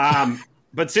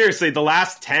 But seriously, the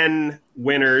last 10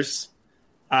 winners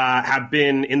have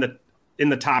been in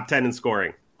the top 10 in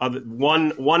scoring.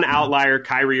 One outlier,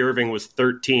 Kyrie Irving, was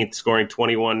 13th, scoring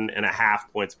 21.5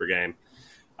 points per game.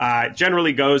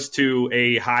 Generally goes to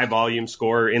a high-volume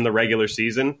scorer in the regular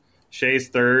season. Shea's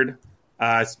third,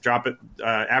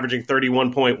 averaging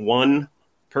 31.1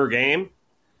 per game.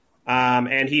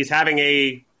 And he's having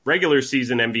a regular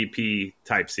season MVP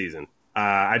type season.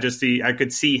 I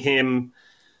could see him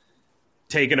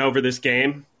taking over this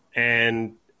game,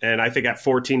 and I think at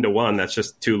 14-1, that's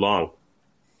just too long.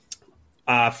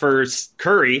 For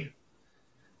Curry,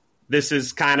 this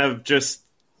is kind of just,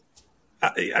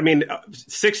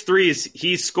 6 threes.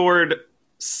 He scored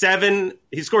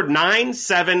 9,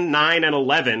 7, 9, and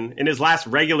 11 in his last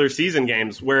regular season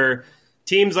games, where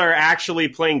teams are actually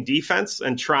playing defense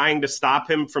and trying to stop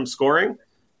him from scoring.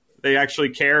 They actually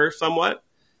care somewhat.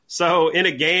 So in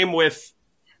a game with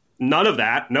none of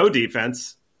that, no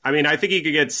defense, I think he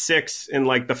could get 6 in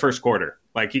like the first quarter.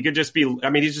 Like he could just be,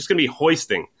 he's just going to be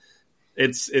hoisting.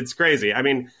 It's crazy.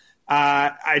 I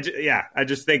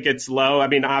just think it's low.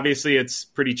 Obviously it's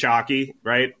pretty chalky,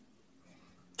 right?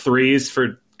 3s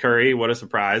for Curry. What a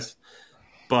surprise.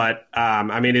 But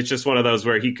it's just one of those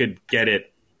where he could get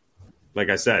it, like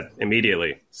I said,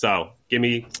 immediately. So give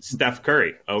me Steph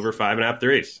Curry over 5.5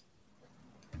 threes.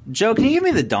 Joe, can you give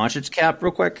me the Doncic cap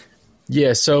real quick?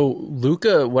 Yeah, so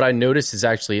Luka, what I noticed is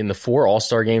actually in the 4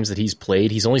 All-Star games that he's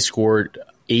played, he's only scored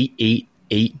 8, 8,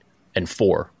 8, and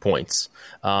 4 points.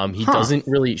 He doesn't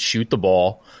really shoot the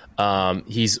ball.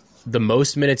 He's the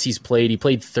most minutes he's played. He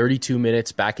played 32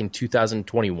 minutes back in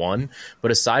 2021.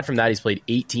 But aside from that, he's played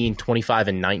 18, 25,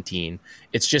 and 19.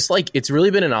 It's just like, it's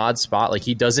really been an odd spot. Like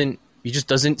he just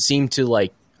doesn't seem to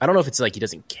like, I don't know if it's like he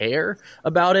doesn't care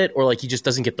about it or like he just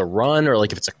doesn't get the run or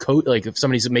like if it's a coach, like if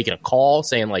somebody's making a call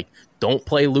saying like, don't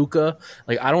play Luka.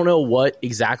 Like, I don't know what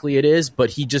exactly it is, but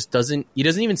he doesn't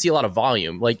even see a lot of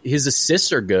volume. Like his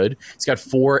assists are good. He's got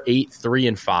 4, 8, 3,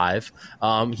 and 5.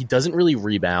 He doesn't really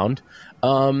rebound.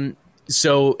 And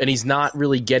he's not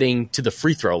really getting to the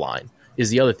free throw line is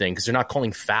the other thing because they're not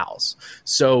calling fouls.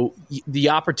 So the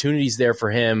opportunities there for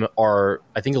him are,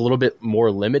 I think, a little bit more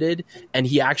limited. And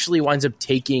he actually winds up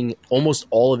taking almost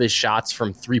all of his shots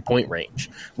from 3-point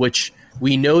range, which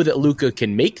we know that Luka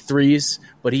can make threes,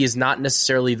 but he is not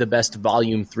necessarily the best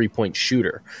volume 3-point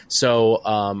shooter. So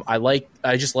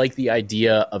I just like the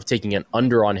idea of taking an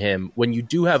under on him when you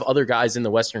do have other guys in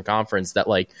the Western Conference that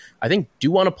like I think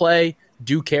do want to play,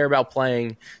 do care about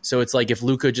playing. So it's like if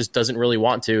Luka just doesn't really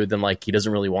want to, then like he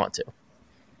doesn't really want to.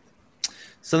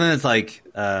 Something that's like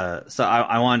so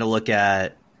I wanted to look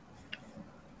at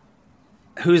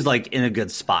who's like in a good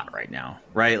spot right now,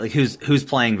 right? Like who's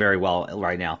playing very well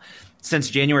right now.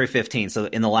 Since January 15th, so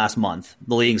in the last month,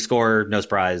 the leading scorer, no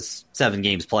surprise, 7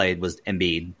 games played, was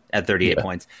Embiid at 38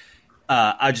 points.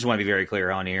 I just want to be very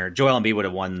clear on here. Joel Embiid would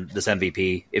have won this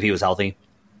MVP if he was healthy.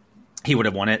 He would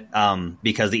have won it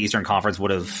because the Eastern Conference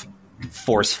would have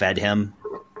force-fed him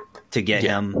to get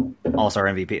him All-Star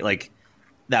MVP. Like,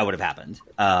 that would have happened.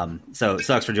 So it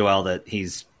sucks for Joel that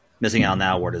he's missing out on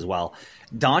that award as well.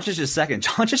 Doncic is second.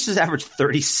 Doncic has averaged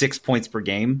 36 points per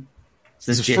game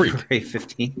since January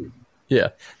 15th. Yeah.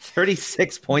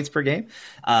 36 points per game.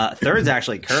 Third's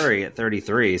actually Curry at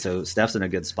 33, so Steph's in a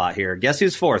good spot here. Guess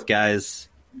who's fourth, guys?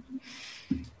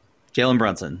 Jalen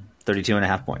Brunson,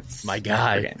 32.5 points. My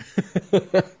guy.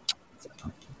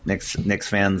 Knicks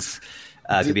fans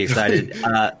could be excited.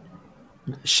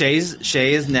 Shea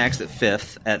is next at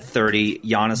 5th at 30.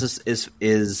 Giannis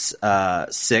is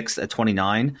 6th at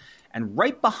 29. And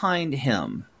right behind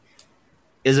him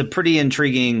is a pretty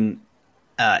intriguing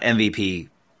MVP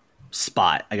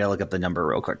spot. I gotta look up the number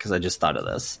real quick because I just thought of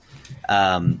this.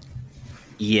 So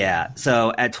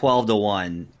at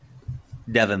 12-1,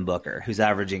 Devin Booker, who's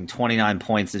averaging 29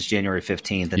 points since January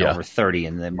 15th and over 30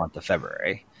 in the month of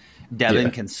February.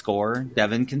 Devin can score.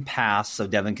 Devin can pass, so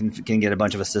Devin can get a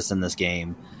bunch of assists in this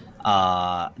game.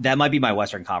 That might be my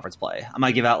Western Conference play. I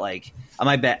might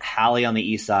bet Hallie on the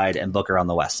east side and Booker on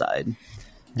the west side,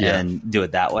 and do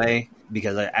it that way,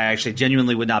 because I actually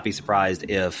genuinely would not be surprised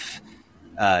if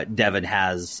Devin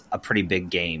has a pretty big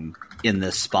game in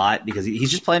this spot, because he's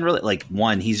just playing really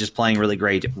he's just playing really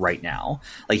great right now.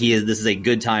 This is a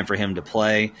good time for him to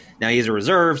play. Now he has a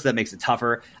reserve, so that makes it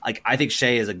tougher. I think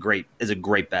Shea is a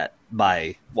great bet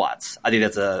by Watts. I think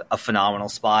that's a phenomenal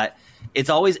spot. It's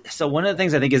always so. One of the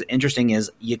things I think is interesting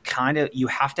is you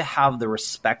have to have the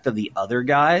respect of the other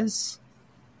guys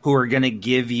who are going to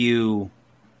give you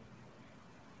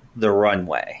the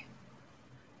runway.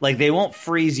 They won't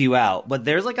freeze you out, but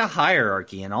there's a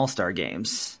hierarchy in All-Star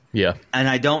games. Yeah. And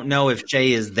I don't know if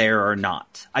Shea is there or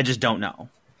not. I just don't know.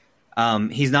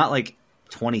 He's not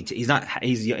 22.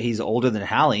 He's older than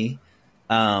Hallie.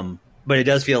 But it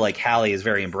does feel like Hallie is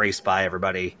very embraced by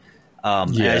everybody. I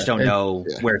just don't know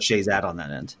where Shea's at on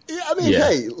that end. Yeah, I mean,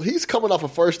 hey, he's coming off a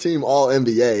first-team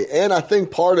All-NBA, and I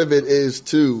think part of it is,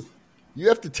 too, you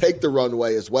have to take the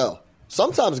runway as well.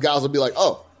 Sometimes guys will be like,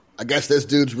 oh, I guess this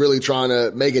dude's really trying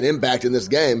to make an impact in this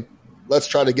game. Let's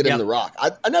try to get him the rock.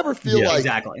 I never feel like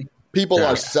people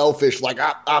are selfish,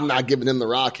 I'm not giving him the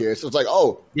rock here. So it's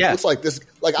looks like this.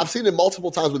 I've seen it multiple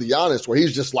times with Giannis where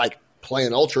he's just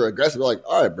playing ultra aggressive. We're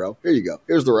all right, bro, here you go.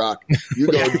 Here's the rock. You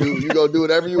go do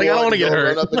whatever you want. I don't want to get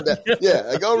hurt. Run up and down.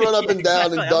 Yeah, go run up and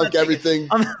down and dunk everything.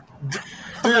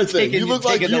 Do your thing. You look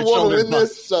like you want to win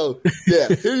this, so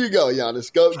here you go,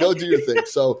 Giannis. Go do your thing.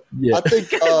 So I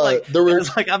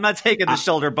think I'm not taking the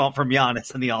shoulder bump from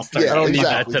Giannis in the All-Star. I don't need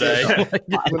that today.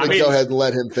 I'm going to go ahead and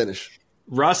let him finish.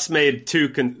 Russ made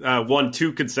won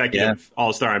two consecutive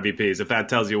All-Star MVPs. If that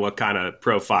tells you what kind of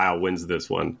profile wins this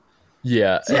one.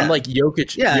 Yeah, and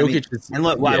Jokic. Yeah, Jokic I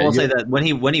will say that when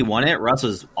he won it, Russ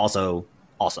was also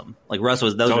awesome. Those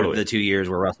were the 2 years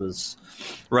where Russ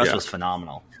was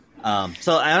phenomenal.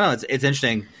 So I don't know. It's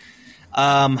interesting.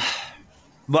 But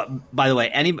by the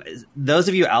way, those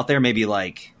of you out there may be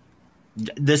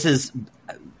this is.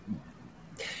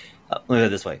 Look at it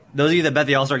this way. Those of you that bet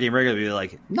the All-Star game regularly be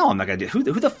like, no, I'm not going to do. Who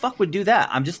the fuck would do that?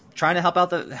 I'm just trying to help out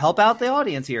the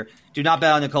audience here. Do not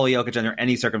bet on Nikola Jokic under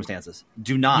any circumstances.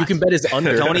 Do not. You can bet his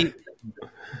under.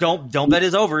 Don't bet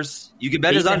his overs. You can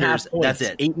bet his unders. That's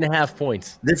it. 8.5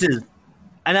 points. This is.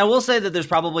 And I will say that there's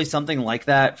probably something like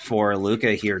that for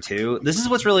Luka here too. This is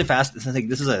what's really fast. I think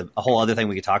this is a whole other thing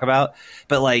we could talk about.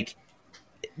 But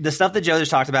the stuff that Joe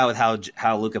just talked about with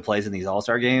how Luka plays in these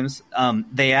All-Star games.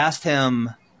 They asked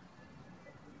him.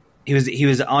 He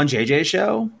was on JJ's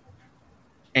show,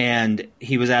 and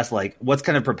he was asked what's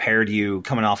kind of prepared you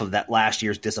coming off of that last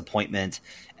year's disappointment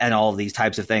and all of these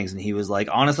types of things. And he was like,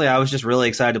 honestly, I was just really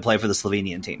excited to play for the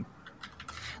Slovenian team.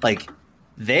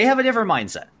 They have a different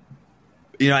mindset.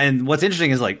 And what's interesting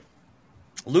is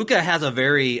Luka has a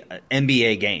very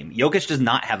NBA game. Jokic does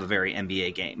not have a very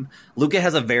NBA game. Luka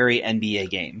has a very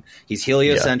NBA game. He's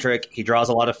heliocentric. He draws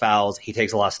a lot of fouls. He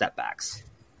takes a lot of step backs.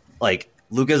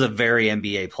 Luka's a very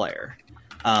NBA player.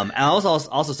 And I'll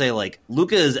also say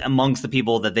Luka is amongst the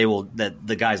people that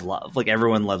the guys love.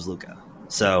 Everyone loves Luka.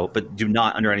 So, but do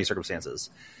not under any circumstances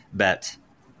bet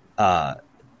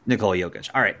Nikola Jokic.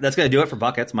 All right, that's going to do it for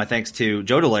Buckets. My thanks to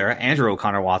Joe Dolera, Andrew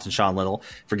O'Connor Watts, and Sean Little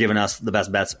for giving us the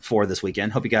best bets for this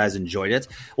weekend. Hope you guys enjoyed it.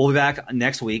 We'll be back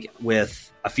next week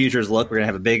with a futures look. We're going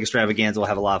to have a big extravaganza. We'll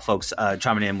have a lot of folks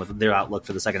chiming in with their outlook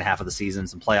for the second half of the season,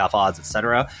 some playoff odds,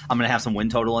 etc. I'm going to have some win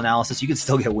total analysis. You can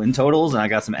still get win totals, and I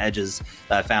got some edges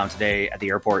that I found today at the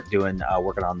airport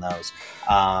working on those.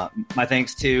 My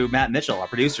thanks to Matt Mitchell, our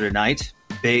producer tonight.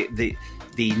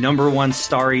 The number one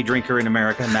starry drinker in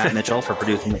America, Matt Mitchell, for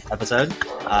producing this episode,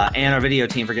 and our video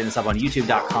team for getting this up on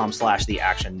youtube.com/The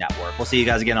Action Network. We'll see you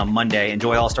guys again on Monday.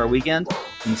 Enjoy All-Star Weekend.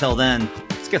 Until then,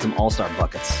 let's get some All-Star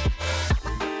buckets.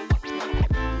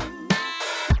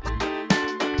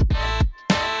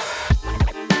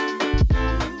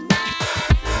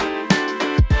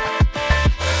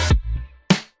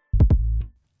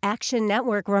 Action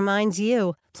Network reminds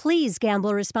you, please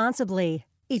gamble responsibly.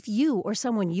 If you or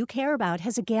someone you care about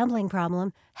has a gambling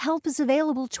problem, help is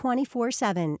available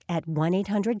 24/7 at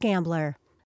 1-800-GAMBLER.